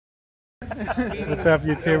What's up,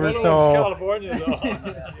 YouTubers? So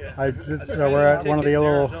I just we're at one of the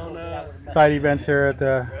little side events here at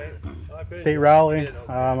the state rally.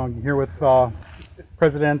 I'm here with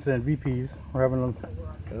presidents and VPs. We're having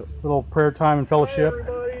a little prayer time and fellowship,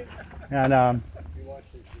 and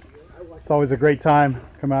it's always a great time.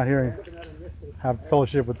 Come out here and have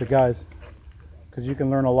fellowship with the guys, because you can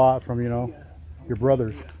learn a lot from your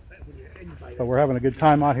brothers. So we're having a good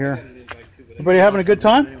time out here. Everybody having a good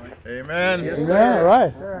time? Amen. Yes, yeah, all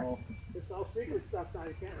right. It's all secret stuff now.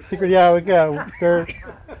 You can't. Secret, yeah. We got. I'm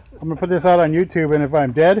gonna put this out on YouTube, and if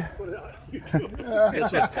I'm dead, if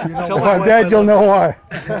I'm dead, you'll know why.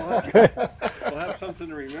 We'll have something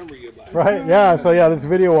to remember you by. Right? Yeah. So yeah, this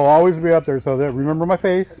video will always be up there. So that remember my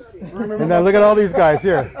face. And then look at all these guys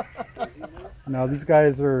here. Now these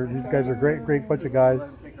guys are great bunch of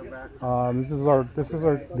guys. This is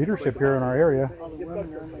our leadership here in our area.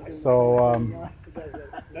 So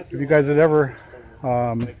if you guys had ever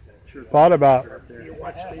thought about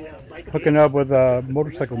hooking up with a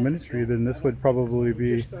motorcycle ministry, then this would probably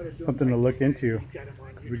be something to look into,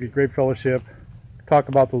 because we get great fellowship, talk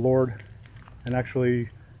about the Lord, and actually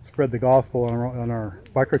spread the gospel on our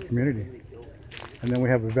biker community. And then we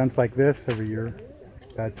have events like this every year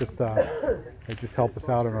that just help us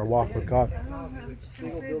out in our walk with God.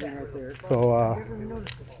 So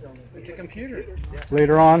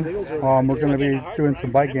later on, we're going to be doing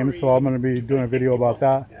some bike games, so I'm going to be doing a video about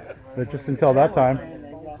that. But just until that time,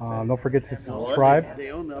 don't forget to subscribe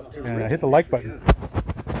and hit the like button.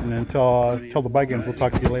 And until the bike games, we'll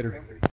talk to you later.